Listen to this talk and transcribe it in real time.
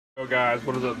Yo guys,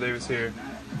 what is up? Davis here.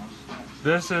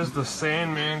 This is the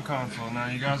SANDMAN console. Now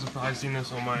you guys have probably seen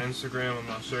this on my Instagram. I'm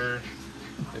not sure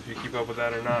if you keep up with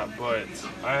that or not, but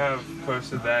I have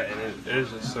posted that and it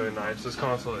is just so nice. This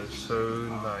console is so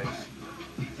nice.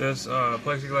 This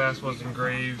plexiglass was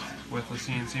engraved with a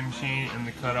CNC machine, and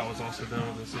the cutout was also done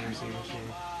with a CNC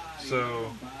machine. So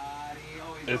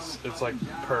it's like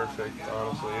perfect,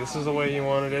 honestly. This is the way he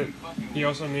wanted it. He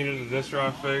also needed a disk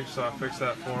drive fix, so I fixed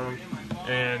that for him.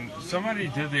 And somebody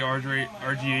did the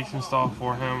RGH install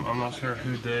for him. I'm not sure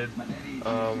who did. It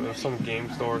was some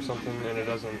game store or something, and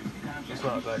it's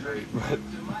not that great. But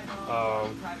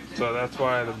so that's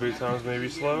why the boot times may be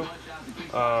slow.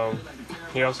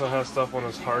 He also has stuff on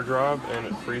his hard drive, and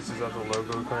it freezes at the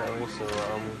logo currently. So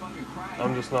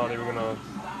I'm just not even gonna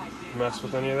mess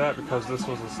with any of that because this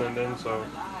was a send-in. So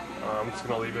I'm just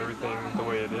gonna leave everything the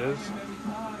way it is.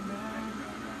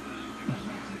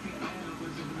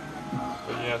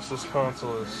 Yes, this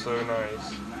console is so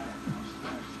nice.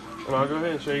 And I'll go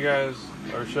ahead and show you guys,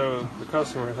 or show the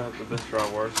customer that the disk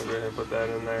drive works. I'll go ahead and put that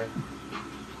in there.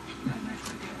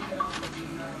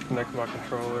 Connect my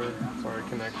controller. It's already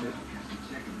connected.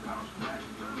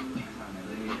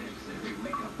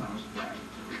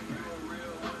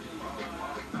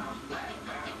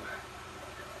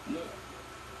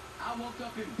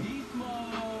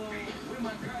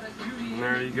 And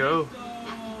there you go.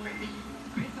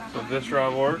 So this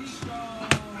drive works.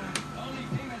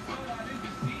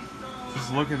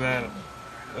 Just look at that.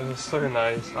 It's so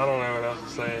nice. I don't know what else to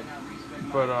say.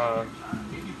 But I'm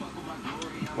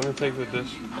gonna take the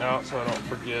disk out so I don't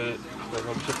forget it, because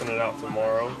I'm shipping it out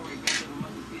tomorrow.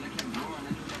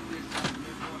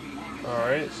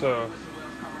 Alright, so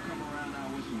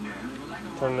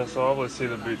turn this off. Let's see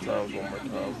the boot times one more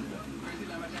time.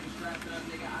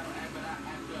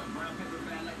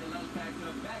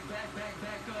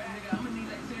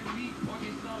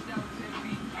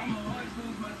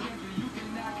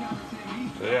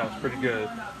 So yeah, it's pretty good.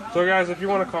 So guys, if you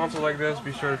want a console like this,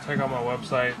 be sure to check out my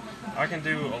website. I can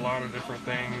do a lot of different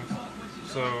things.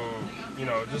 So, you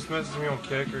know, just message me on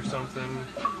Kick or something.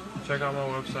 Check out my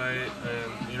website,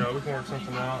 and you know, we can work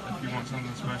something out if you want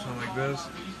something special like this.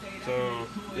 So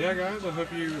yeah guys, I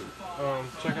hope you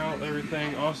check out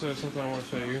everything. Also, something I want to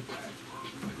show you.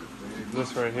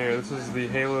 This right here. This is the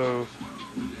Halo,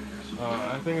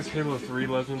 I think it's Halo 3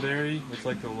 Legendary. It's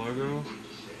like the logo,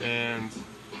 and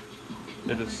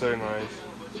it is so nice.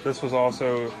 This was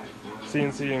also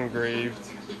CNC engraved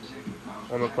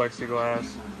on the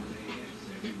plexiglass.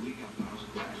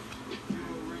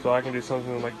 So I can do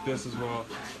something like this as well.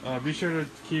 Be sure to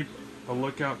keep a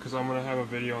lookout, because I'm going to have a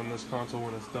video on this console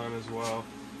when it's done as well.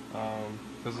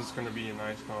 Because it's going to be a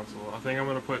nice console. I think I'm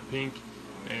going to put pink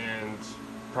and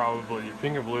probably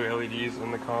pink and blue LEDs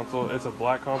in the console. It's a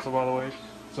black console, by the way.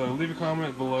 So leave a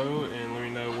comment below and let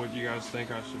me know what you guys think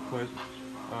I should put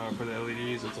for the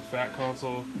LEDs. It's a fat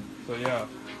console. So yeah.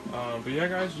 But yeah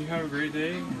guys, you have a great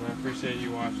day, and I appreciate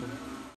you watching.